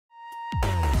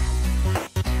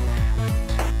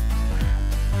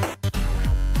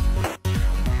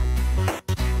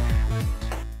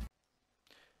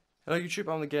Hello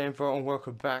YouTube, I'm the Gamer and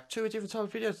welcome back to a different type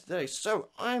of video today. So,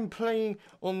 I'm playing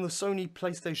on the Sony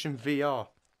PlayStation VR.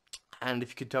 And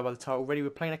if you could tell by the title already, we're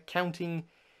playing Accounting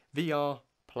VR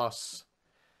Plus.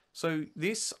 So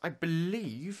this, I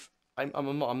believe, I'm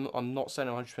not saying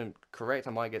 100% correct,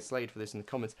 I might get slayed for this in the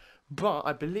comments, but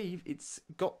I believe it's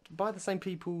got by the same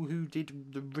people who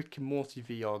did the Rick and Morty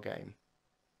VR game.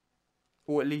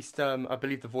 Or at least, I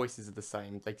believe the voices are the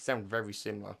same. They sound very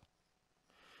similar.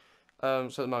 So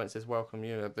at the moment it says welcome,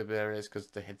 you know, there it is because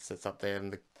the headset's up there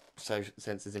and the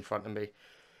sensors in front of me.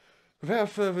 Without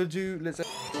further ado, let's...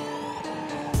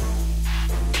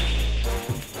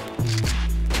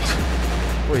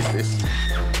 What is this?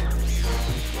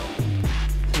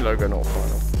 Logo not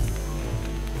final.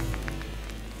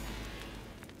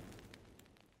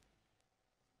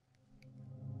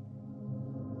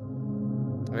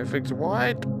 Everything's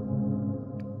wide.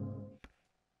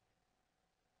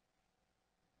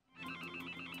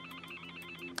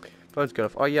 Phone's going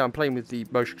off. Oh yeah, I'm playing with the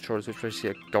motion controllers, which basically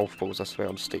are golf balls, I swear,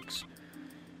 on sticks.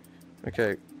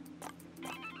 Okay.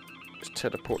 Let's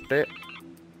teleport there.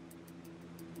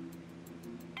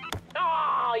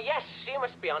 Oh, yes, you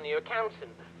must be our new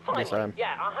accountant. Finally. Yes, I am.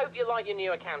 Yeah, I hope you like your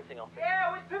new accounting office.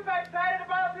 Yeah, we're super excited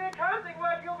about the accounting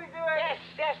work you'll be doing.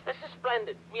 Yes, this is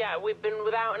splendid. Yeah, we've been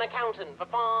without an accountant for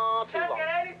far too Can't long. get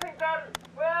anything done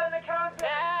without an accountant.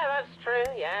 Yeah, that's true.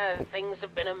 Yeah, things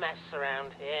have been a mess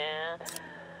around here.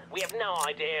 We have no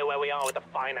idea where we are with the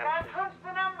finances. Can't crunch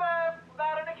the numbers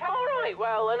without an accountant. All right,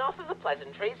 well, enough of the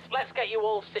pleasantries. Let's get you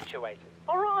all situated.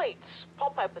 All right,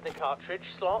 pop open the cartridge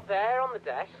slot there on the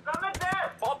desk. It's on the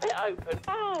desk. Pop it open.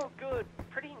 Oh, good.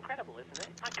 Pretty incredible, isn't it?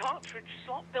 A cartridge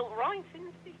slot built right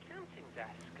into the accounting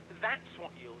desk. That's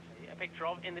what you'll see a picture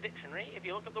of in the dictionary if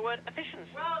you look up the word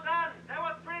efficiency. Well done. That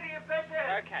was pretty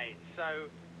efficient. Okay, so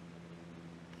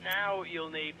now you'll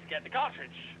need to get the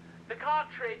cartridge. The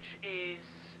cartridge is,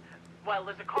 well,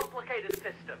 there's a complicated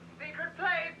system. Secret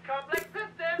place, complex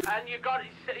system. And you got,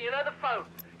 you know the phone.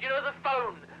 You know the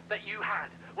phone that you had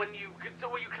when you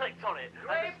clicked on it at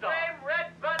Gray the start. flame,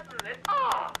 red button. It's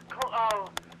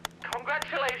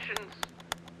Congratulations.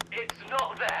 It's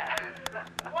not there.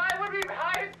 Why would we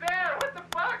hide it there? What the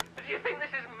fuck? Do you think this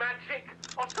is magic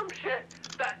or some shit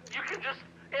that you can just,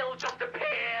 it'll just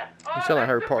appear? You sound like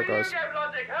Harry that's Potter, the video guys. game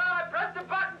logic. I press the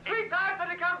button 3 times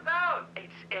and it comes down.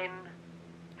 It's in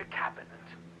the cabinet.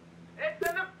 It's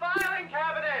in the filing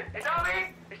cabinet.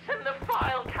 Tommy. It's in the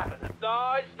file cabinet.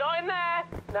 No, it's not in there.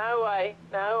 No way,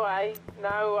 no way,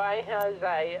 no way,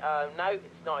 Jose. No,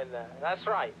 it's not in there. That's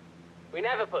right. We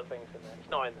never put things in there. It's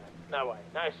not in there. No way.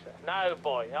 No, sir. No,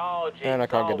 boy. Oh, jeez. And I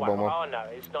can't get the bomb wow. on. Oh, no,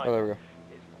 it's not. Oh, there we go.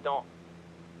 It's not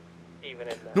even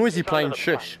in there. Noisy It's playing under the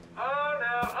shush. Oh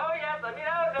no. Oh yes. I mean,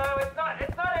 oh no. It's not in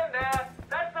there.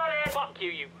 That's not it. Fuck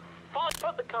you, you.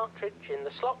 Put the cartridge in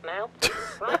the slot now.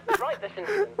 right this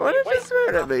instant. Why did you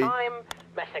swear at me? I'm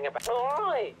messing about.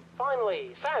 Alright,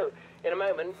 finally. So, in a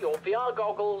moment, your VR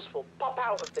goggles will pop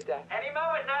out of the deck. Any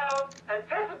moment now.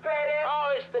 Anticipate it.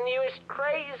 Oh, it's the newest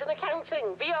craze in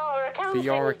accounting. VR accounting.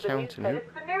 VR is the accounting, new- who?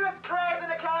 It's the newest craze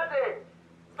in accounting.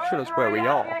 Sure, that's where we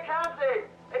are. Virtual reality accounting.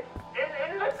 It's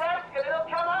in the desk and it'll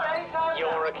come out anytime.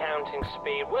 Your accounting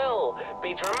speed will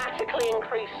be dramatically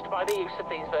increased by the use of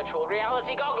these virtual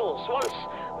reality goggles. Once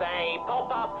they pop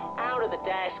up out of the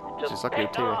desk, just like a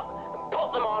pick TV. up and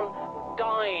put them on,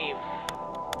 dive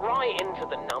right into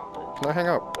the numbers. Can I hang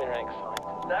up? We're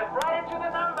excited. Dive right into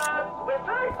the numbers. We're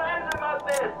so excited about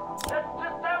this. Just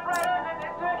dive right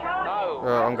into accounting.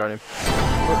 No. I'm going in.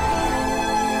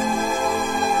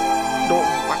 Not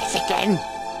once again!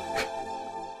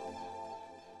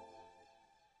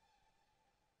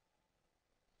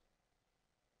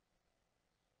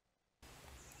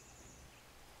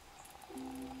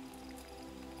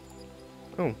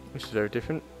 Oh, this is very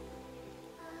different.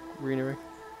 Greenery.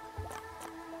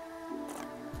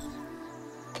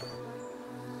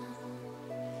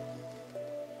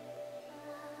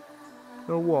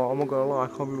 Oh what? I'm not gonna lie, I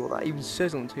can't remember what that even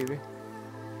says on TV.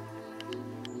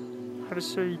 Had a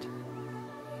seed.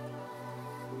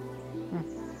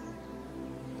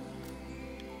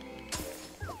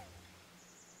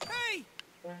 Hey!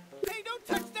 Hey, don't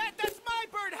touch that! That's my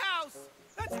birdhouse!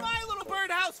 That's my little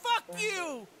birdhouse! Fuck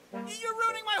you! You're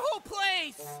ruining my whole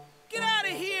place! Get out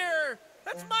of here!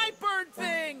 That's my bird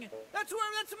thing! That's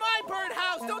my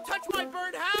birdhouse! Don't touch my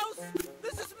birdhouse!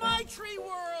 This is my tree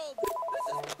world!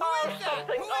 Who is that?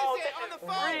 Who is it on the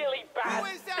phone? Really bad.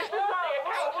 Who is that? This isn't the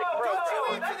accounting Don't you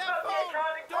program. answer that phone!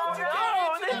 Don't you No,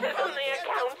 answer this that phone! isn't the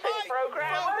accounting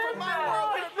program. Phone from my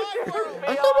world! From my world!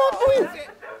 I don't know Who is it?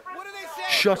 What do they say?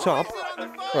 Shut Who up. is it on the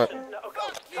phone? Right.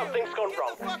 Fuck you! Something's gone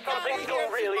wrong. Something's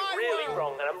gone really, really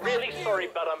wrong, and I'm really sorry,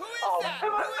 but Who is that? Who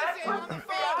is it on the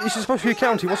phone? This is supposed to be a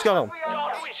county. What's going on?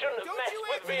 God, we shouldn't have Don't messed you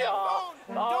with answer that VR.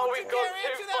 phone. Oh, Don't we've you gone dare too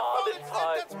answer that far phone. this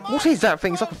time. That's my What is that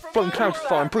thing? It's like a phone floating from cloud my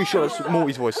fire. I'm pretty sure that's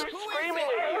Morty's voice. Who's screaming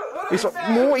at you? It's like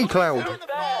Morty Cloud. Who's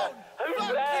there? Who's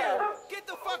there? Get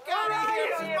the fuck out of here.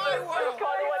 This is my world.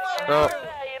 Oh.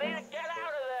 You need to get out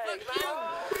of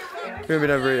there. We haven't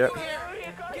been over it yet.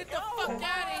 Get the fuck out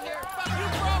of here. Fuck, you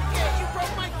broke it. You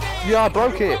broke my thing. Yeah, I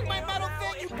broke You it. broke my metal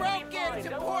thing. You broke it. It's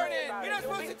important. You're not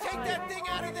supposed to take that thing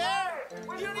out of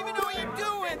there. You don't even know what you're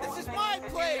doing. This is my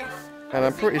place. And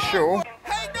I'm pretty sure.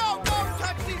 Hey, no, don't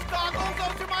touch these goggles.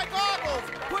 Those are my goggles.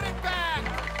 Put it back.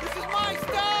 This is my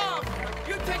stuff.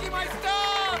 You're taking my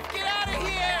stuff. Get out of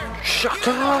here. Shut You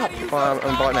don't know how up! to use I'm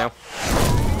those right now.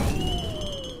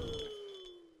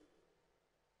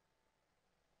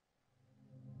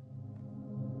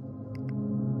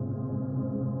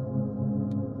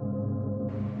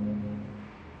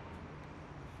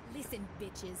 Listen,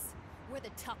 bitches. We're the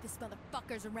toughest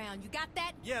motherfuckers around. You got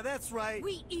that? Yeah, that's right.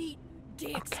 We eat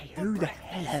dicks. Who the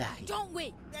hell are they? Don't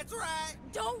we? That's right.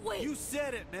 Don't we? You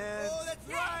said it, man. Oh, that's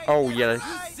right. Oh, yeah. You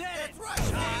said it.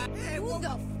 That's right. Hey, Who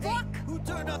the fuck? Who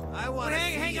turned up? I want to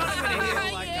hang on a minute minute here.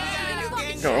 here. Like, Yeah. we got a new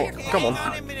gang No, recruit. come on.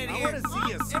 Hang on a minute here. I want to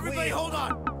see you. Everybody, hold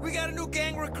on. We got a new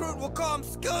gang recruit. We'll call him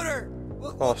Scooter.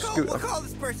 We'll Scooter. call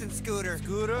this person Scooter.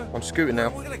 Scooter? I'm scooting now.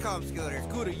 We're gonna call him Scooter.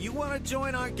 Scooter, you wanna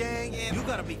join our gang? Yeah. You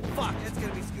gotta be fucked. It's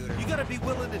gonna be Scooter. You gotta be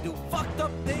willing to do fucked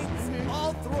up things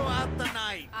all throughout the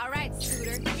night. All right,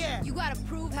 Scooter. Yeah. You gotta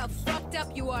prove how fucked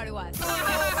up you are to us.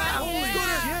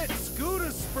 Holy shit!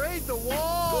 Scooter sprayed the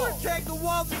wall! Scooter tagged the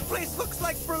walls. This place looks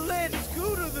like Berlin!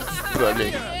 Scooter the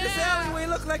Berlin. This alleyway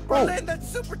looks like Berlin. That's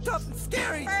super tough and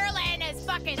scary! Berlin is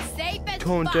fucking safe as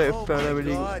Torn fuck. down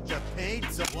family. the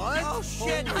paint's what? Oh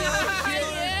shit!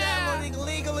 Scooter's downloading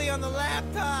legally on the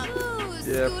laptop! Ooh,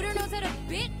 Yeah. Scooter knows how to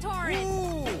BitTorrent.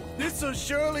 Ooh! This'll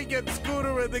surely get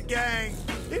Scooter in the gang!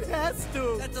 It has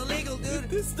to! That's illegal, dude! If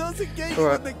this doesn't get you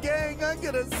in the gang, I'm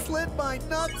gonna slit my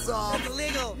nuts off! That's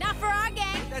illegal! Not for our gang.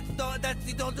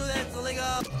 Don't do that, it's illegal!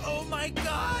 Oh my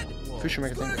god! Fisher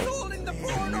magazine. Scooter's holding the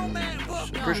porno man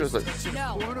book! Pretty sure it's like.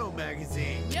 No. Porno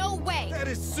magazine! No way. That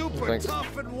is super Thanks.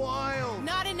 tough and wild!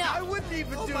 Not enough. I wouldn't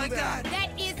even do that! God. That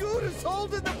is Scooter's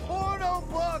holding the porno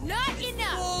book! not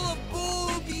enough.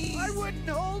 Full of boobies! I wouldn't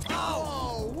hold it!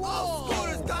 Oh! Whoa!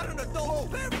 Scooter's got an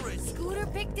adult beverage! Scooter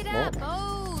picked it up.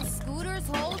 Oh, Scooter's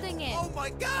holding it. Oh my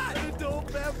god! An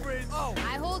adult beverage! Oh!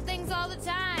 I hold things all the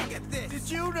time. Look at this! Did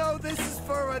you know this is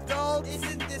for adults?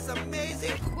 Isn't this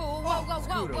amazing? Whoa, whoa, whoa,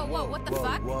 whoa, whoa, whoa, what the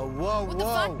fuck? Whoa, What the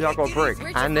fuck? Yeah, I got a brick.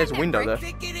 Where'd you And there's a find that window there.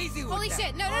 brick? Take it easy with Holy that.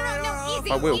 shit, no,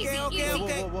 easy, I will. easy, easy.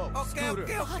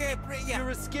 Okay, yeah.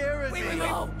 You're scaring me. wait.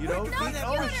 You don't No, think? Scooter.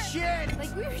 Oh shit!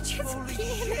 Like we were just Holy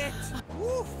kidding. shit!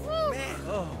 Woof, man.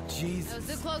 Oh That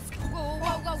Jesus! was too close.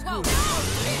 Whoa.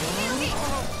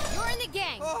 Oh, you're in the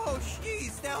gang. Oh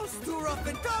jeez, that was too rough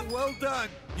and tough. Well done.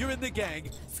 You're in the gang.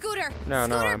 Scooter. No,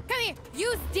 no, Scooter, I'm- come here.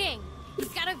 Use Ding. He's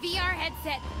got a VR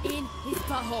headset in his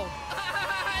butthole.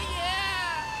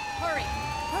 Yeah.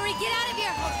 Hurry, get out of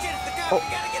here. Oh shit, it's the cop. We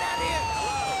gotta get out of here.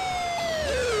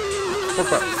 What's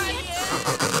that?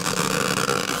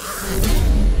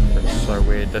 That's so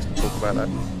weird. Let's talk about that.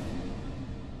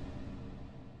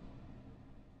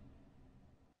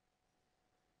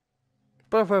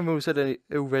 But if I haven't said it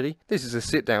already, this is a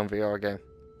sit-down VR game.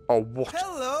 Oh, what?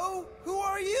 Hello, who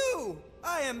are you?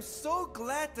 I am so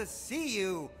glad to see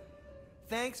you.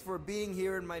 Thanks for being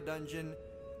here in my dungeon.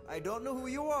 I don't know who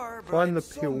you are, but Find I'm the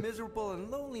so pill. miserable and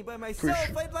lonely by myself.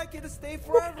 Push. I'd like you to stay What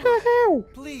forever. the hell?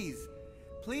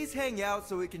 Please hang out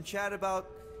so we can chat about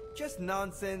just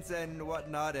nonsense and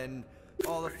whatnot and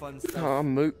all the fun stuff. Oh,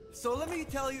 moot. So let me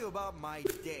tell you about my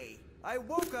day. I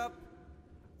woke up,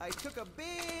 I took a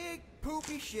big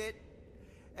poopy shit,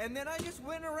 and then I just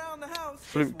went around the house.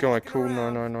 Flute just guy, walking cool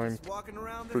around, 999. just walking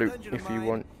around this Flute, dungeon if of you mine,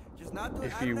 want. just not doing-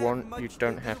 If I you don't want, have much you to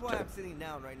don't do. have This is why to. I'm sitting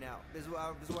down right now. This is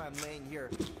why I'm laying here.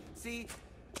 See,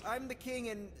 I'm the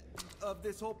king of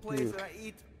this whole place, and I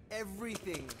eat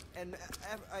everything, and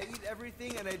I eat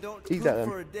everything, and I don't Eat poop that, then.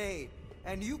 for a day.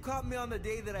 And you caught me on the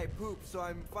day that I pooped, so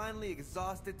I'm finally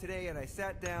exhausted today, and I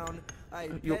sat down. I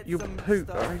pet you some poop.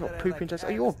 stuff I got that poop in just-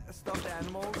 like, you're- stuffed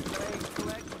animals that I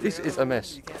collect. This They're is a little-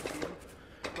 mess. You can't see them,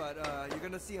 but you're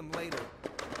gonna see them later.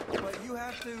 But you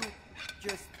have to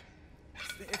just,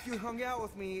 if you hung out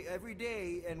with me every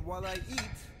day, and while I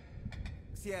eat,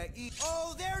 see, I eat.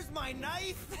 Oh, there's my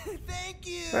knife. Thank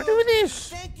you. Now do this.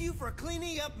 Thank you for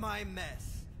cleaning up my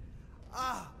mess.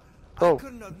 I Oh.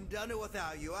 couldn't have done it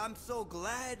without you. I'm so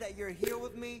glad that you're here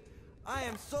with me. I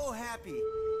am so happy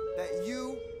that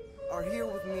you are here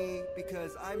with me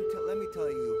because let me tell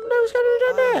you. Who's gonna do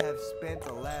I that? have spent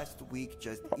the last week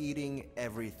just eating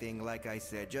everything, like I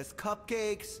said. Just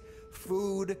cupcakes,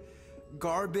 food,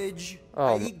 garbage.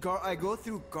 Oh. I go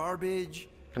through garbage.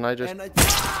 Can I just? And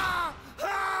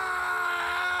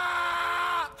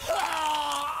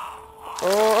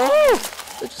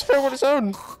Oh! It just fell on its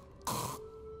own.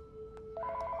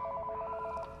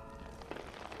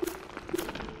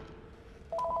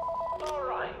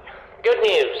 Alright. Good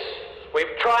news. We've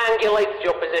triangulated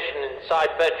your position inside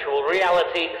virtual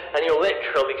reality, and you're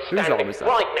literally Whose standing arm is that?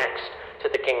 right next to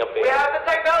the King of We VR. have the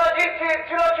technology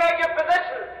to locate your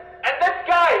position. And this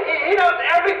guy, he knows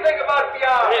everything about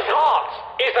VR. His heart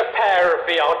is a pair of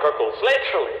VR goggles,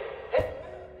 literally.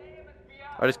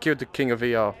 I just killed the king of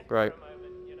VR. Great.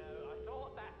 You know, I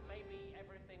thought that maybe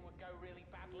everything would go really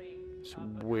badly. It's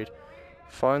weird.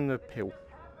 Find the pill.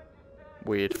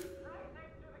 Weird. His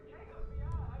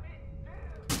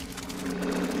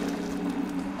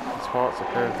heart's a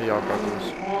pair of VR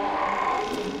goggles.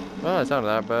 Oh, it's none of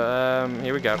that, but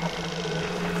here we go.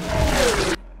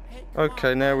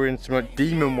 Okay, now we're in some like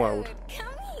demon world. Come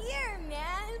here,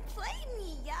 man. Play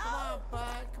me, yo. Come on,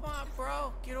 bud. Come on,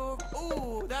 bro. Get over.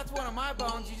 Ooh, that's one of my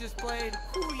bones you just played.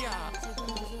 Ooh, yeah.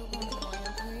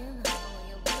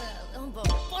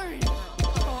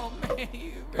 Oh, man.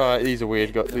 Alright, these are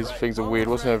weird. These things are weird.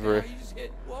 What's over here? You just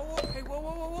hit. Whoa, whoa. Hey, whoa,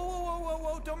 whoa, whoa, whoa, whoa, whoa,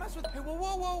 whoa. Don't mess with. Hey, whoa,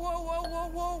 whoa, whoa, whoa, whoa, whoa,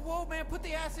 whoa, whoa, man. Put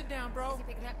the acid down, bro.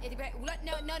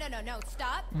 No.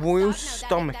 Stop. Royal Stop.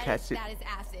 stomach that acid. That is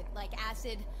acid. Like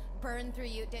acid burn through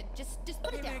you. Just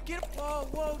put Hey, it down. man, get up. Whoa,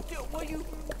 whoa, dude. What are you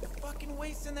fucking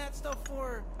wasting that stuff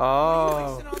for? What Oh. are you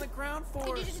wasting on the ground for?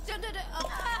 You just don't. Oh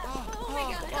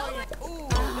my god. Oh, yeah. Ooh,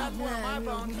 that's one of my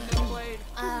bones you just played.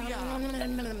 Ooh, yeah.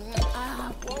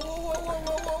 Whoa, whoa, whoa, whoa,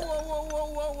 whoa, whoa, whoa, whoa,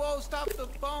 whoa, whoa, stop the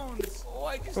bones. Oh,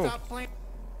 I just stopped playing.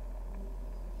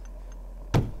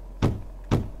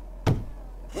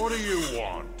 What do you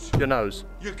want? Your nose.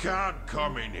 You can't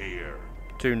come in here.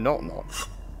 Do not knock.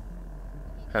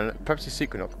 And perhaps a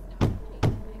secret knock.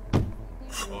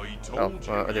 I told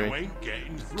I you do. you ain't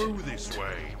getting through this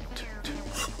way.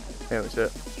 Yeah, that's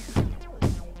it.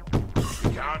 You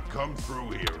can't come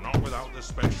through here, not without the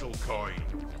special coin.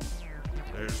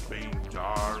 There's been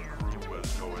dark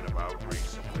rumors going about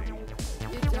recently.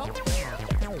 Oh,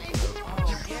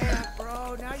 yeah,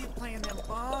 bro. Now you're playing them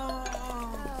bones.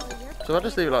 So I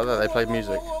just leave it like that. They played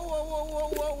music. Whoa, whoa, whoa, whoa,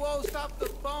 whoa, whoa, whoa, stop the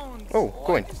bones. Oh,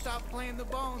 coin. I can stop playing the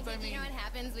bones, I Do you mean. know what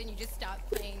happens when you just stop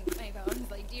playing my bones?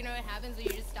 Like, do you know what happens when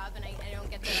you just stop and I don't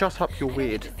get the... Shut up, you're I don't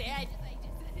weird. get to say it, I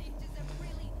just have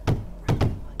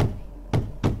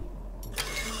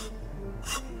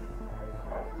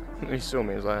really... He saw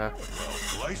me as I have.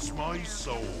 Well, bless my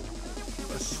soul.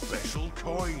 A special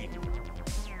coin.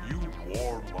 You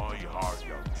warm my heart,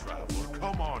 young traveler.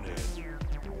 Come on in.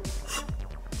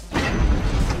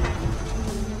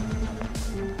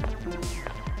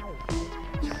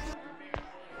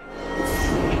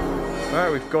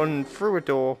 Alright, we've gone through a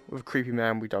door with a creepy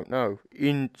man we don't know.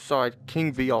 Inside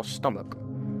King VR's stomach.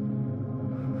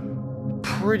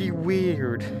 Pretty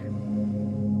weird.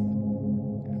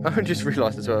 I just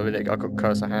realised as well, Nick, I've got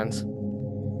cursor hands.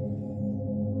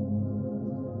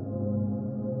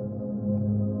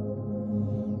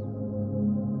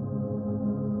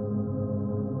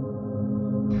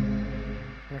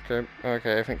 Okay,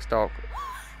 everything's dark.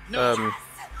 No.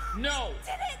 No!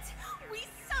 Did it! We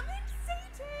summoned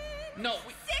Satan! No,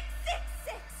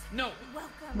 666! No.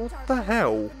 Welcome, What Dark the Lord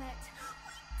hell? Baphomet.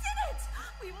 We did it!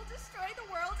 We will destroy the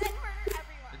world and murder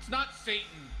everyone. It's not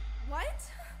Satan. What?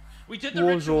 We did the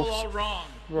Wars ritual off- all wrong.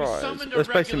 Right, We summoned it's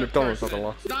a basically regular McDonald's, not person. gonna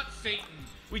lie. It's not Satan.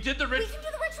 We did the We ritual. can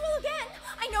do the ritual again!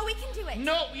 I know we can do it!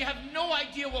 No, we have no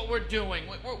idea what we're doing.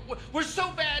 We're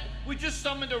so bad, we just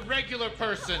summoned a regular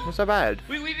person. What's so bad?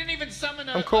 We didn't even summon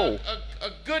I'm cool. a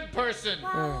good person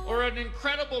or an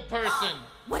incredible person.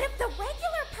 What if the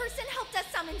regular person helped us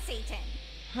summon Satan?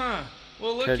 Huh.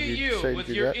 Well, look Can at you you say with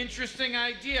do your that? interesting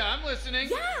idea. I'm listening.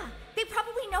 Yeah! They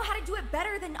probably know how to do it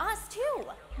better than us, too!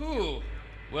 Ooh.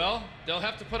 Well, they'll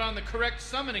have to put on the correct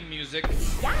summoning music.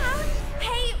 Yeah!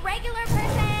 Hey, regular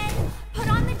person! Put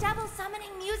on the devil summoning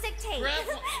music tape! Grab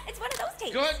one. It's one of those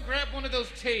tapes! Go ahead and grab one of those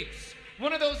tapes.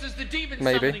 One of those is the demon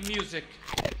Maybe. summoning music.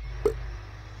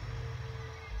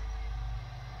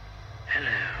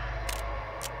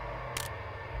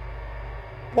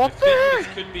 What the This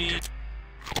heck? could be.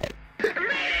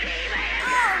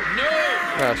 No!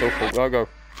 That's awful. I'll go.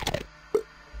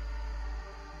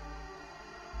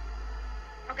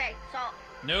 Okay, so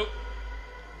Nope.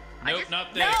 I Nope, just, not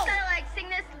I there. just gotta like sing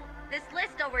this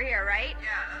list over here, right?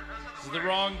 This is the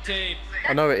wrong tape.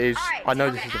 I know it is. All right, I know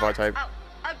okay. this is the right tape.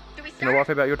 Oh, do we You know what I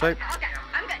think about your tape? Okay,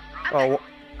 I'm good. I'm Oh, good. what?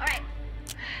 All right.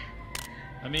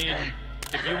 I mean,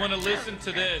 if you want to listen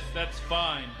to this, that's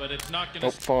fine, but it's not gonna.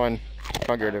 Oh, fine.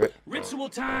 Can't get rid of it. Ritual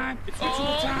time. It's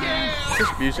ritual time. This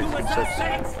music's Do been as I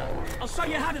said. say. I'll show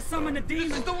you how to summon a demon.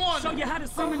 This is the one. Show you how to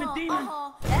summon a demon.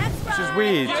 That's This is right.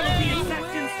 weird. Follow the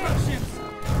exact instructions.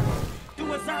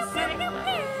 Do as I say. Do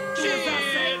as I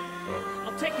say.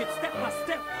 I'll take it step by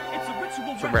step. It's a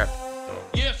ritual It's a rap.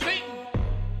 Yeah, Satan.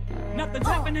 Nothing's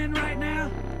happening right now.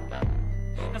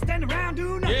 Now stand around,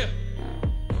 do nothing. Yeah.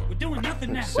 We're doing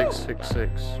nothing now.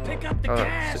 666. Pick up the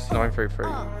cash. 933.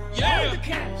 Hold the Yeah.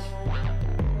 cash.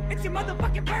 It's your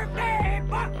motherfucking birthday,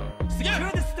 but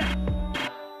secure the step.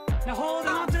 Now hold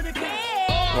on to the cash.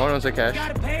 Hold on to cash.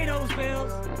 Gotta pay those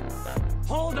bills.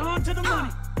 Hold on to the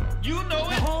money. You know Now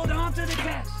it. hold on to the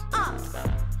cash.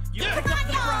 You Yeah. pick up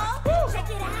the prize. Check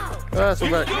it out. That's all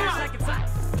Cash right. like it's hot.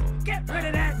 Get rid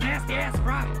of that nasty ass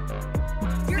fry.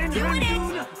 You're Stand doing around and it. do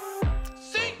nothing.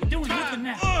 Satan. We're doing time. nothing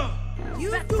now. You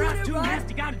That doing fry's it too right.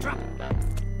 nasty, gotta drop it.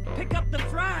 Pick up the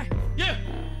fry. Yeah.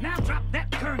 Now drop that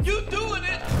currency. You doing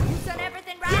it. You've done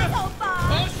everything right so far.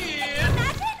 Oh, Can you shit.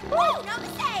 imagine? Woo, no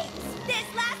mistakes. This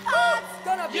last part's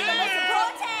gonna be the most Yeah.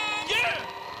 important. Yeah.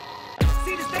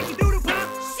 See the steaky doodle pop?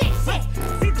 Shit, shit.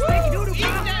 See the steaky doodle Eat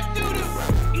pop? that doo-doo.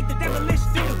 Eat the devilish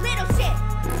doodle. Little shit.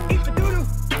 Eat the doodle.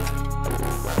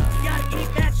 You gotta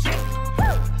eat that shit.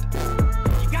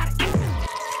 You gotta eat it.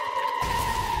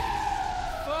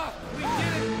 Fuck, we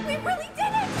did it. We really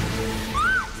did it.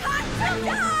 Time to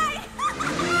die.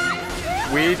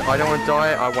 Weird. I don't want to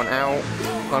die. I want out.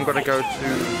 I'm gonna go to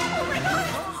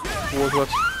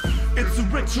Wadsworth. It's a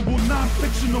ritual,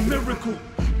 non-fictional miracle.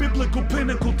 Biblical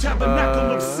pinnacle,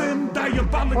 tabernacle of sin.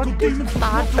 Diabolical demons with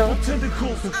multiple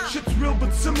tentacles. Shit's real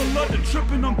but similar to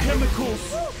tripping on chemicals.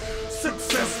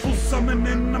 Successful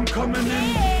summoning, I'm coming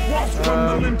in. Walls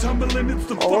crumbling, tumbling, it's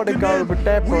the I wanna fucking go end. with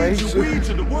that place.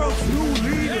 Ouija, the world's new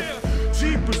leader.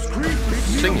 Jeepers creepers,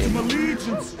 Sing kneel it. to my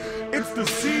legions. It's the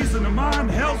season of mine,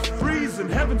 hell's freezing,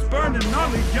 heaven's burning,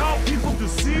 all of y'all people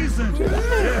deceasing.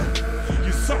 Yeah,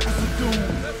 you suckers are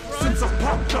doomed. Since I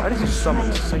popped up How did you in summon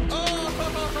this room. Satan? Oh.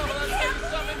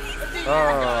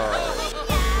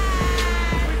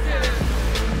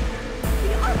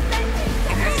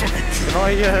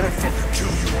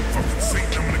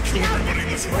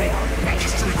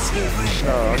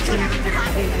 Oh. Can I,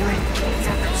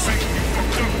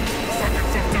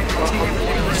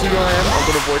 see where I am? I'm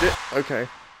gonna avoid it. Okay.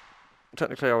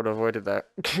 Technically, I would have avoided that.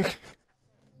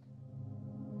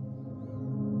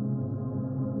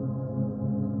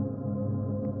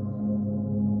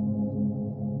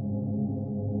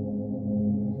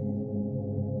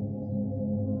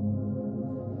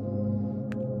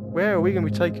 Where are we going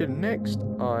to be taken next?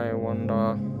 I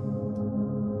wonder.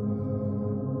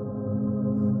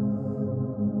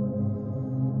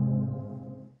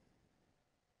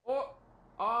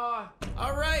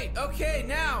 All right, okay,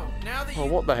 now that Oh,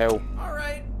 you... what the hell? All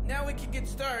right, now we can get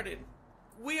started.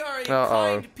 We are a Uh-oh.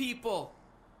 kind people.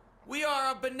 We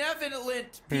are a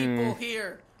benevolent people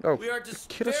here. Oh, we are the just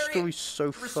killer very story's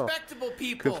so far. respectable Good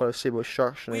people. for civil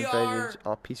destruction We invaded are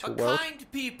our peaceful a world.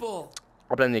 kind people.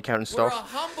 I blame the accountant We're a staff.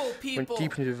 humble people. Went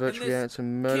deep into the virtual in this reality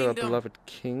and murder our kingdom. beloved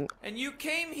king. And you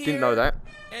came here. Didn't know that.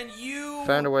 And you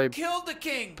Found a way killed the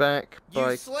king. Back You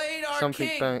by slayed our something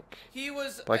king. back He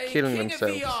was by a killing king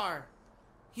themselves. of VR.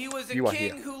 He was a You are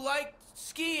king here. who liked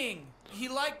skiing. He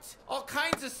liked all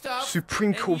kinds of stuff.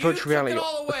 Supreme and Court you virtual took reality it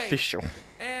all away. official.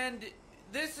 And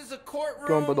this is a Gone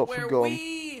courtroom but not where forgone.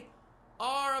 we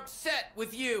are upset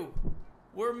with you.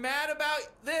 We're mad about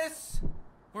this.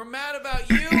 We're mad about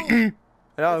you.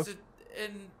 Hello.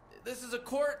 And this is a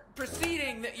court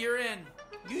proceeding that you're in.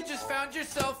 You just found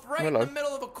yourself right Hello. in the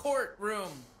middle of a courtroom.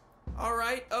 All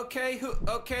right, okay,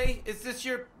 okay, is this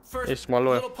your first It's my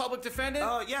lawyer. little public defendant?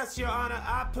 Yes, Your Honor.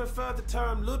 I prefer the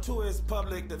term lutuous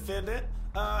public defendant.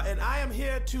 And I am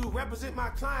here to represent my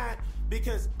client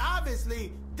because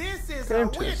obviously this is Get a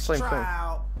into it, witch same thing.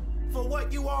 trial for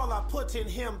what you all are putting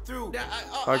him through.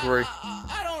 I agree.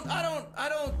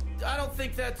 I don't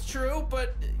think that's true,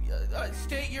 but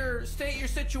state your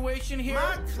situation here.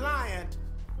 My client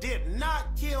did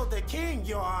not kill the king,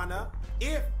 Your Honor.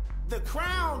 If the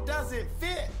crown doesn't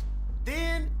fit,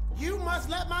 then you must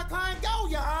let my client go,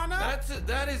 Your Honor.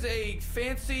 That is a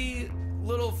fancy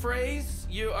little phrase.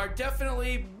 You are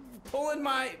definitely pulling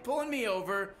me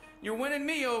over. You're winning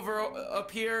me over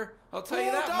up here. I'll tell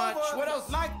you that much. What else?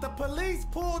 Like the police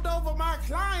pulled over my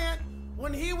client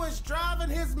when he was driving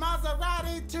his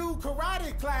Maserati to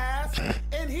karate class,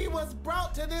 and he was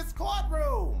brought to this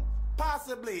courtroom.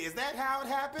 Possibly. Is that how it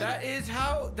happened?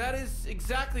 That is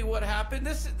exactly what happened.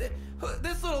 This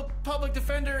little public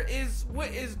defender is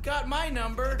got my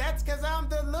number. That's because I'm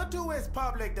the littlest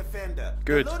public defender.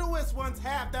 Good. The littlest ones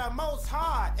have the most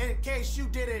heart, in case you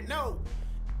didn't know.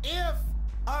 If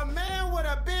a man with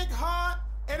a big heart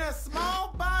and a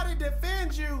small body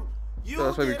defends you,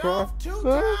 you'll get off 2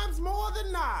 times more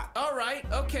than not. All right,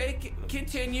 okay,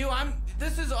 continue.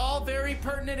 This is all very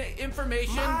pertinent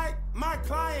information. My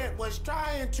client was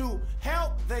trying to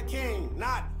help the king,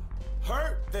 not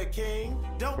hurt the king.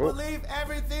 Don't believe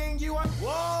everything you are.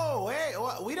 Whoa, hey,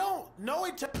 we don't know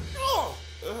each other.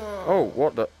 Oh,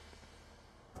 what the?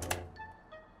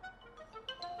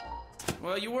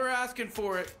 Well, you were asking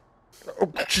for it.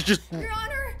 Your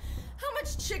Honor, how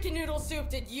much chicken noodle soup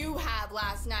did you have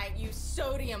last night, you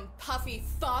sodium puffy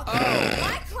fuck?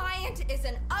 My client is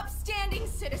an upstanding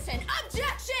citizen.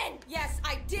 Objection! Yes,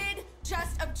 I did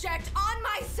just object on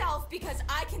myself because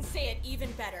I can say it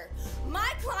even better.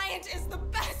 My client is the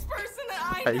best person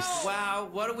that I know. Wow,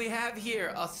 what do we have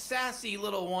here? A sassy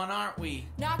little one, aren't we?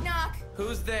 Knock, knock.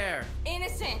 Who's there?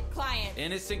 Innocent client.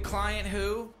 Innocent client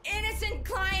who? Innocent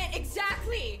client,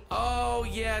 exactly. Oh,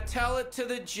 yeah, tell it to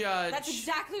the judge. That's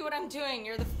exactly what I'm doing.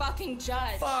 You're the fucking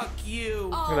judge. Fuck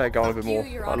you. Oh, I'm gonna go on a fuck bit more.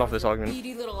 you, Your I love Honor, this argument.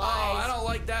 Beady little Oh, eyes. I don't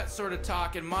like that sort of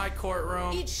talk in my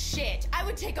courtroom. Eat shit. I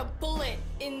would take a bullet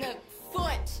in the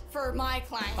foot for my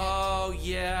client. Oh,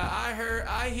 yeah,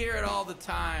 I hear it all the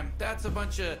time. That's a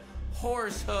bunch of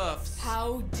horse hoofs.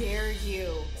 How dare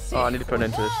you? Oh, I need to put an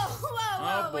end to this. Whoa,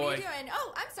 Oh, boy. what are you doing?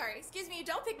 Oh, I'm sorry. Excuse me.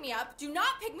 Don't pick me up. Do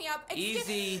not pick me up.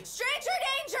 Easy. Stranger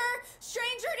danger.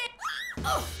 Stranger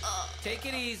danger. Take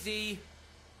it easy.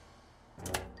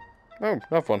 Oh,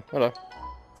 have one. Hello.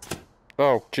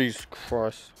 Oh, Jesus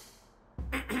Christ.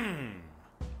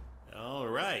 All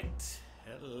right.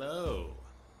 Hello.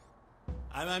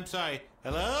 I'm sorry.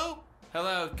 Hello?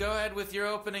 Hello, go ahead with your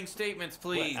opening statements,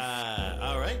 please.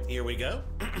 All right, here we go.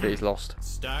 He's lost.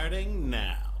 Starting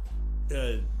now.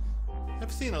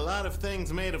 I've seen a lot of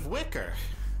things made of wicker.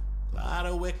 A lot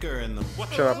of wicker in them.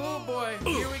 Shut up. Oh boy,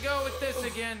 here we go with this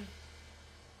again.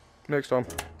 Next time.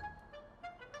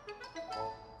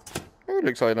 Oh, it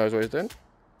looks like he knows what he's doing.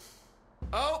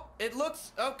 Oh, it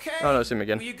looks okay. Oh, no, it's him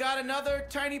again. You got another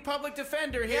tiny public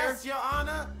defender here. Yes, Your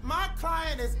Honor. My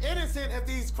client is innocent of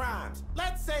these crimes.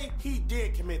 Let's say he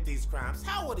did commit these crimes.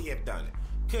 How would he have done it?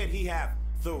 Could he have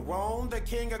thrown the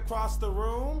king across the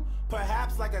room?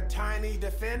 Perhaps like a tiny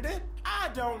defendant? I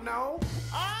don't know.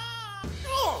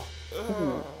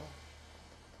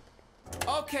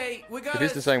 Okay, we got It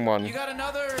is the same one. You got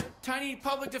another tiny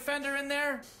public defender in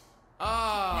there?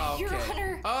 Oh, okay. Your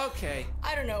Honor. Okay.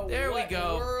 I don't know There what we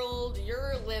go. world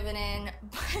you're living in,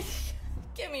 but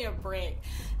give me a break.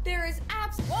 There is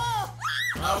Whoa!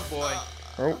 Oh boy.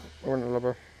 Oh, I want a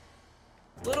lover.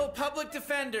 Little public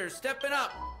defender stepping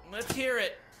up. Let's hear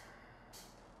it.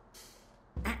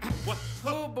 What?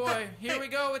 Oh boy, here we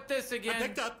go with this again. I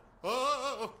picked up.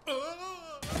 All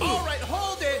right,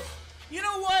 hold it. You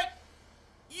know what?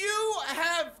 You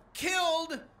have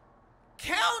killed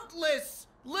countless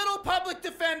little public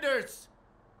defenders.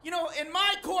 You know, in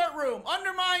my courtroom,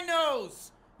 under my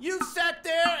nose, you sat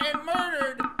there and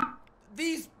murdered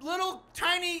these little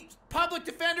tiny public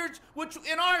defenders, which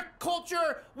in our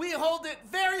culture, we hold it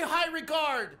very high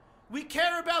regard. We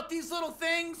care about these little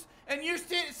things, and you've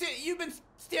been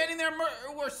standing there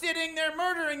or sitting there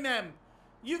murdering them.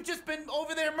 You've just been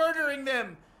over there murdering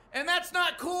them, and that's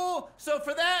not cool. So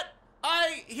for that,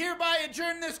 I hereby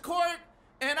adjourn this court,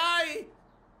 and I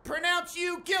pronounce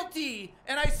you guilty,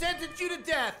 and I sentence you to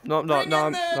death. No, Bring in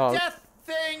the no. death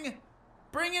thing.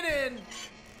 Bring it in.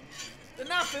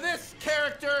 Enough of this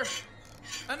character.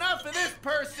 Enough of this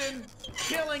person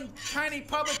killing tiny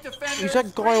public defenders. Is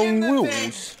that guy Bring in on the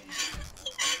wheels?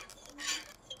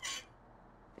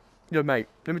 Yo, mate,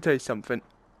 let me tell you something.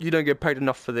 You don't get paid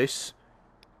enough for this.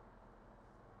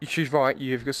 She's right,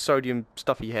 you've got sodium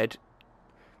stuffy head.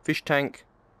 Fish tank.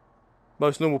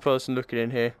 Most normal person looking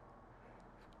in here.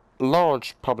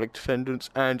 Large public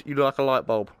defendants, and you look like a light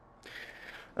bulb.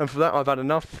 And for that, I've had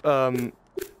enough.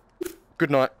 Good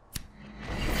night.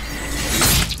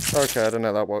 Okay, I don't know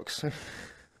how that works. I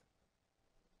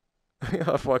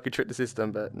thought I could trick the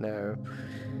system, but no.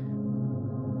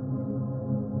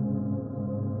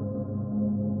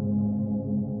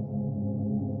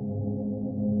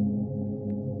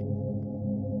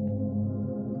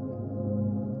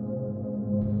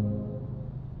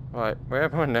 Right, where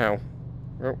am I now?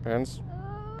 Oh, hands.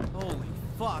 Holy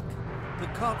fuck. The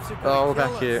cops are gonna Oh, we're kill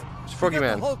back us. here. It's Froggy We got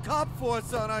Man. the whole cop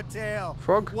force on our tail.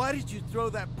 Frog? Why did you throw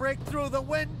that brick through the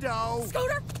window?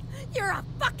 Scooter, you're a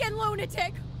fucking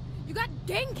lunatic. You got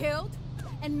Ging killed,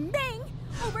 and Ming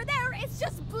over there is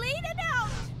just bleeding out.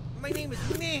 My name is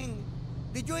Ming.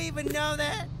 Did you even know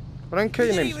that? I don't care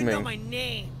your name's You didn't even know Ming. my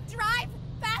name. Drive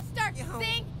faster,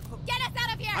 Sing. Get us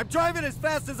out of here. I'm driving as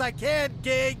fast as I can,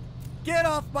 Ging. Get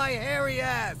off my hairy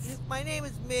ass. My name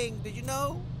is Ming. Did you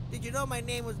know? Did you know my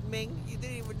name was Ming? You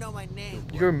didn't even know my name.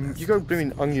 You go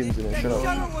doing onions in it. That Shut up.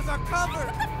 shutter was our cover.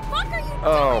 What the fuck are you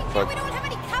Oh, doing? fuck. We don't have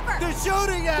any cover. They're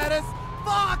shooting at us.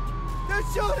 Fuck! They're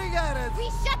shooting at us. We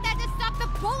shut that to stop the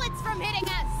bullets from hitting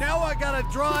us. Now I gotta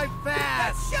drive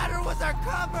fast. That shutter was our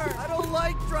cover. I don't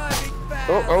like driving fast.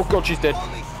 Oh god, she's dead.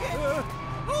 Holy shit!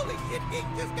 Holy shit! He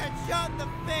just got shot in the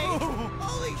face.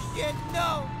 Holy shit!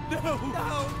 No! No!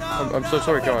 No! I'm so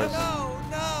sorry, guys. No!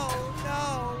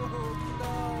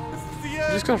 This is the You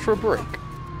end. just gonna throw a brick.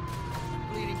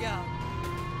 I'm bleeding out.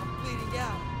 I'm bleeding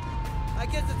out. I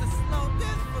guess it's a slow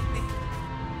death for me.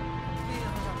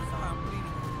 I'm sorry. I'm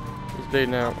bleeding. He's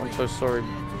bleeding out. I'm so sorry.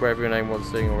 Whatever your name was,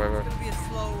 Sing or whatever. It's gonna be a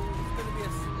slow.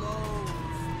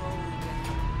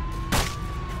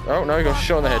 Oh no, he got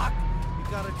shot in the head.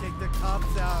 You gotta take the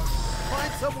cops out.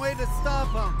 Find some way to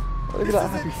stop them. Look at that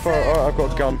happy photo. Alright, I've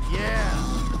got a gun. Yeah,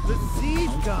 the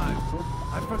siege gun.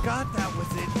 I forgot that was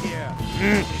in here.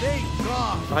 Thank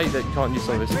God. I hate that you can't use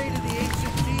some of this. Prayed to the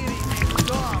ancient deity named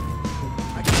Goth.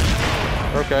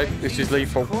 Okay, this is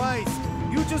lethal. Christ,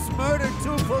 you just murdered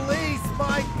 2 police.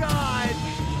 My God.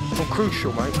 Not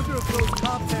crucial, mate. I wonder if those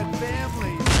cops had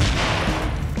families.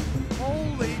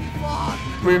 Holy fuck.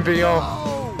 We're in VR.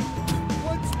 No.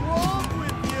 What's wrong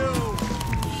with you?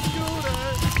 Scooter,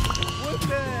 what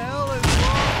the hell is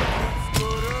wrong with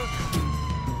you, Scooter?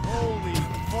 Holy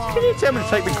fuck. Can you tell me to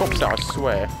take the cops out? I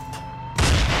swear.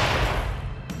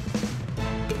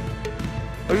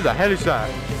 Who the hell is that?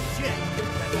 Shit.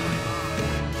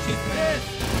 She's pissed.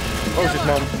 Oh, it's his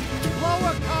mum. Blow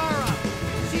her car up.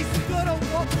 She's gonna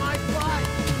whoop my butt.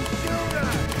 Shoot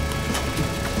her.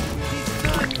 She's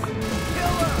nuts.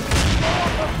 Kill her. Blow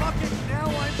up her fucking. Now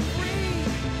I'm free.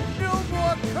 No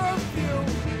more curfew.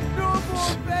 No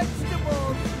more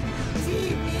vegetables.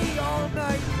 TV all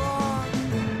night long.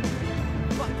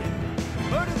 Fucking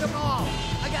murder them all.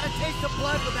 I got a taste of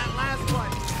blood with that last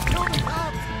one. Kill the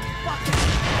cops. Fucking.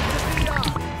 It's a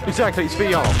VR. Exactly, it's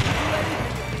VR.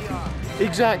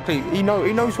 Exactly. He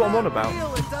knows what I'm on about.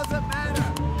 It doesn't matter.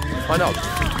 I know.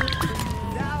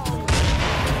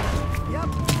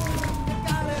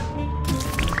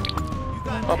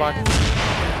 Bye bye.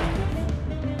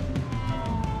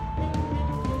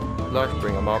 Life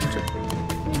bring him up to.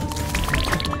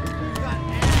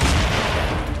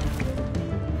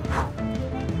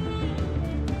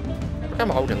 I'm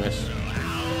holding this.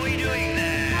 How are we doing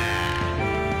there?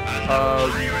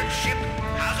 Another pirate ship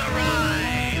has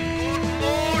arrived. Good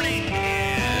morning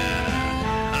here.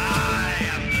 I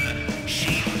am the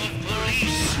chief of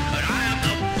police, and I am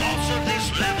the boss of this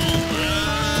level.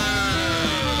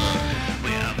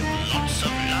 We have lots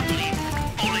of lovely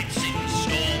bullets in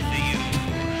store for you,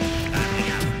 and we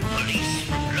have police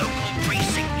from local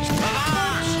precincts.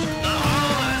 Avast! The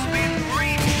hull has been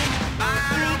breached.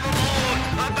 Man overboard,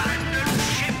 abandoned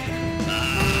ship.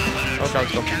 Okay,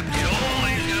 stop. Captain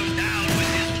always goes down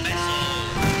with his vessel.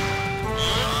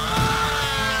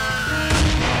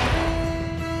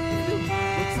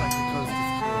 Looks like the coast is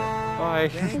clear. Bye.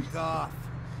 Thank God.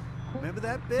 Remember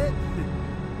that bit?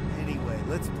 Anyway,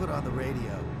 let's put on the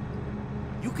radio.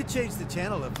 You could change the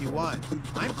channel if you want.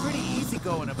 I'm pretty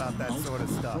easygoing about that sort of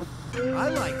stuff. I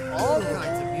like all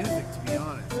kinds of music, to be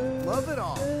honest. Love it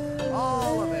all.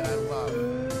 All of it I love.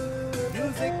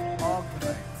 Music, all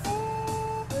kinds.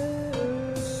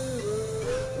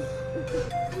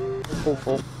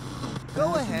 Awful.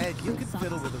 Go ahead, you can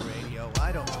fiddle with the radio.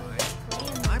 I don't mind.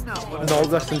 I'm not one of No,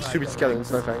 those less than like- stupid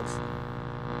skeletons, no thanks.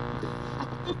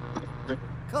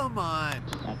 Come on,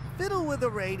 fiddle with the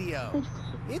radio.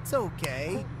 It's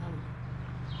okay.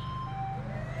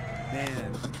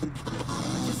 Man,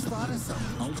 I just thought of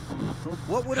something.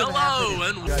 What would have happened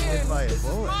if you got hit by a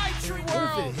bullet? What if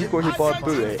it hit Got hit by a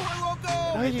bullet.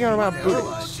 How are you going around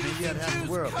bullets? realized maybe I'd have to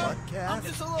wear a butt cast?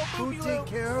 Who'd take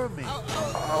care of me?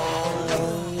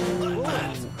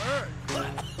 Bullets hurt.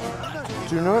 I'm not getting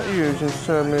Do not use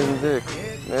instrument dick.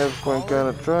 Everyone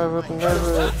gonna drive up and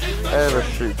never ever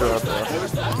shoot driver.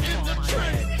 Who's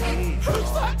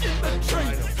that in the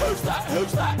tree?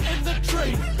 Who's that in the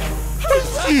tree?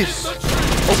 What's this?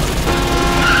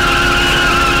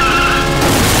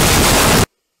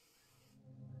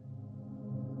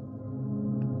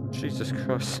 Jesus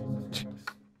Christ.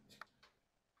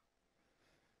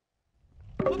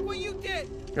 Look what you did!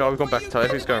 Yeah, we've gone back to tell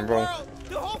everything's going wrong.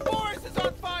 The whole forest is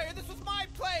on fire! This was my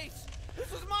place!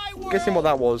 This was my world! Guessing what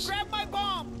that was. Grab my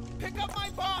bomb! Pick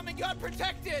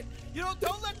You know,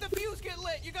 don't let the fuse get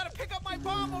lit. You gotta pick up my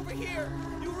bomb over here.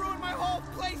 You ruined my whole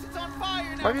place. It's on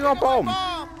fire now. Why you got a bomb?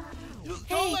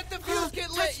 Don't let the fuse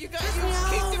get lit. You got keep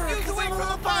the fuse away from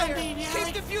the fire.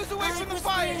 Keep the fuse away from the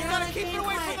fire. You gotta keep it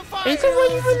away from the fire. It's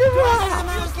away from the fire.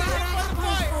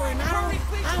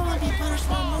 I won't be punished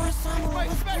for more summer. My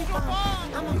special bomb.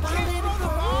 You can't throw the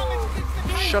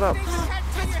bomb. Shut up. You just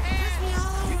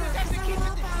have to keep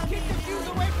the fuse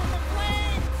away from the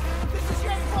flame. This is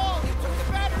your fault. You took the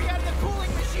battery out of the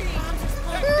cooling machine.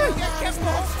 That kept the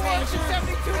whole place at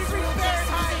 72 degrees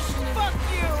Fahrenheit. Fuck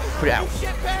you. Put it out. You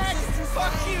shitbag.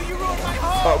 Fuck you. You ruined my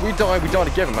home. We died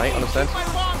together, mate, understand? My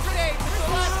bomb today. This is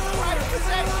the last pride of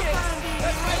possession.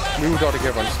 That's my last We all die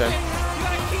together, understand? You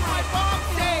gotta keep my bomb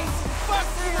safe. Fuck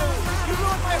you. You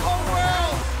ruined my whole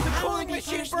world. The cooling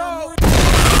machine broke.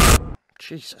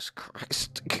 Jesus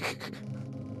Christ.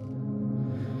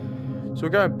 So we're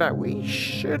going back. We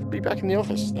should be back in the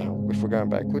office now if we're going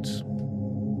backwards.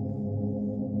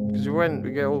 Because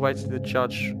we go all the way to the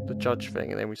judge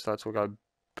thing, and then we start to go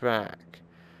back.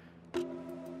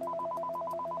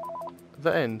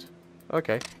 The end.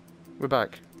 Okay, we're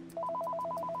back.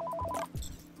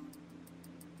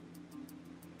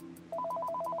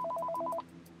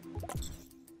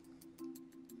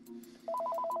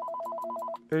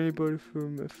 Anybody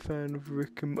from a fan of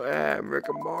Rick and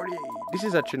Morty? This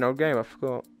is actually an old game, I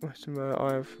forgot. I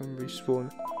am from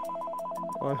Respawn.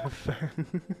 I'm a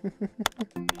fan.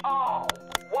 Oh,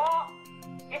 what?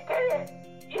 You did it!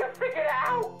 You figured it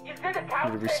out! You did a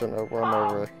counting! I'm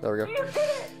over there. There we go. You did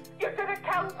it! You did a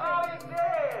counting! Oh, you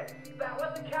did! That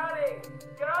wasn't counting!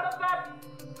 Get out of that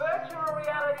virtual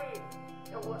reality!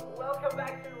 Welcome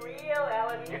back to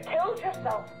reality! You killed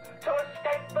yourself to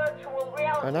escape virtual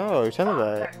reality! I know, tell me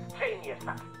that. That's genius!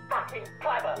 That's fucking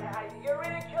clever! You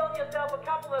really killed yourself a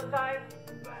couple of times.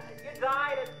 You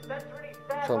died, that's really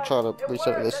sad. So I'm trying to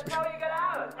reset this. That's how you get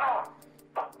out! Oh,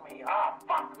 fuck me! Oh,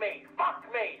 fuck me! Fuck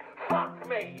me! Fuck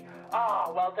me!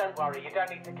 Oh, well, don't worry. You don't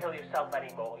need to kill yourself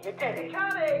anymore. You did it.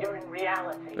 You're in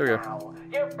reality now.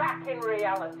 You're back in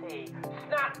reality.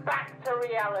 Snap back to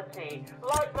reality.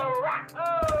 Like the rat.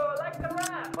 Oh, like the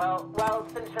rat. Well,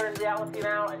 since you're in reality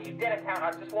now and you did a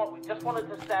count, we just wanted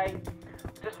to say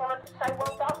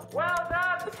well done. Well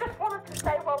done. We just wanted to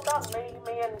say well done.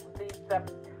 Me and these,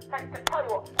 tell you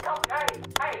what, come,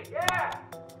 hey, yeah.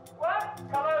 What?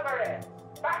 Come over here.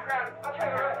 Background. Okay,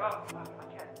 right. I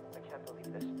can't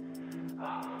believe this.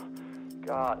 Oh,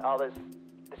 God. Oh, this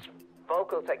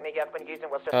vocal technique I've been using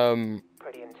was just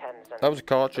pretty intense. And that was a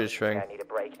cartridge thing. I need a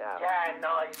break now. Yeah,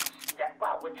 nice. Yeah,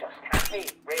 well, we're just happy,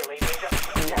 really. We're just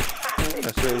happy.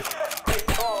 I see.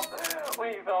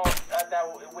 we thought that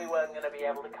we weren't going to be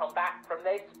able to come back from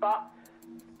this, but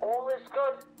all is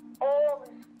good. All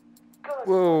is good.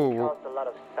 Whoa. It caused a lot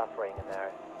of suffering in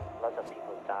there. Lots of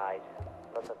people died.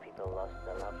 Lots of people lost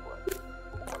their loved ones.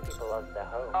 Some people lost their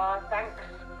home.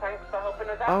 Thanks for helping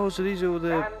us out. Oh, so these are all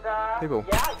the people.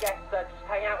 Yeah, I guess just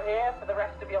hang out here for the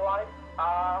rest of your life.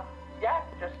 Yeah,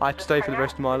 just. I have to stay for the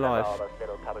rest of my life. All those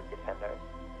little public defenders.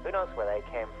 Who knows where they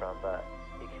came from, but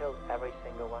you killed every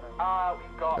single one of them.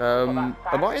 We've got.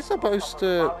 Am I supposed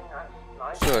to?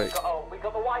 Sorry. We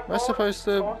got the white. Am I supposed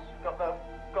to? Got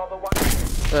the one.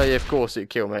 Oh yeah, of course it'd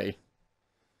kill me.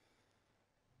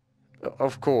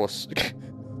 Of course.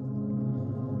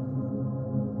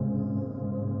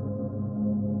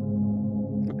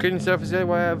 Cleaning stuff is the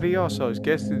only way out of VR, so I was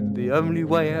guessing the only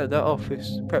way out of that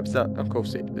office. Perhaps that, of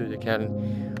course, it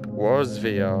can was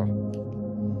VR.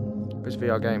 It was a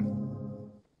VR game.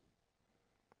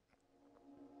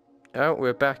 Oh,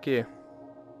 we're back here.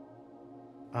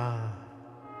 Ah,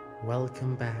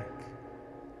 welcome back.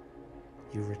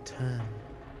 You return.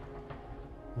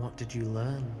 What did you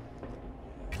learn?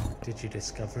 Did you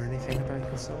discover anything about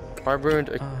yourself? I ruined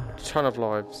a ton of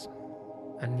lives.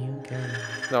 A new game.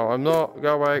 No, I'm not.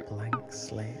 Go away. Blank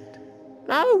slate.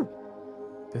 No!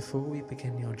 Before we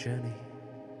begin your journey,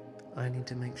 I need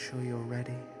to make sure you're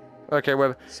ready. Okay,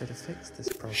 well. So to fix this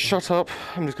problem. Shut up.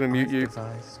 I'm just going to mute you.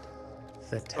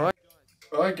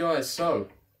 Alright, guys, so.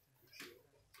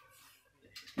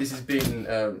 This has been.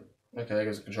 Okay, there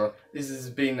goes the control. This has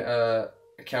been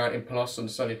Accounting Plus on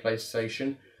the Sony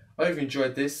PlayStation. I hope you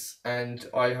enjoyed this, and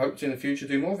I hope to in the future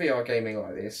do more VR gaming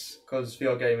like this, because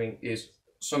VR gaming is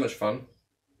so much fun.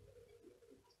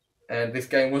 And this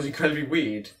game was incredibly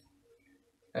weird.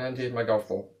 And here's my golf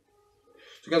ball.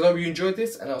 So guys, I hope you enjoyed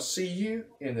this, and I'll see you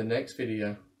in the next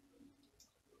video.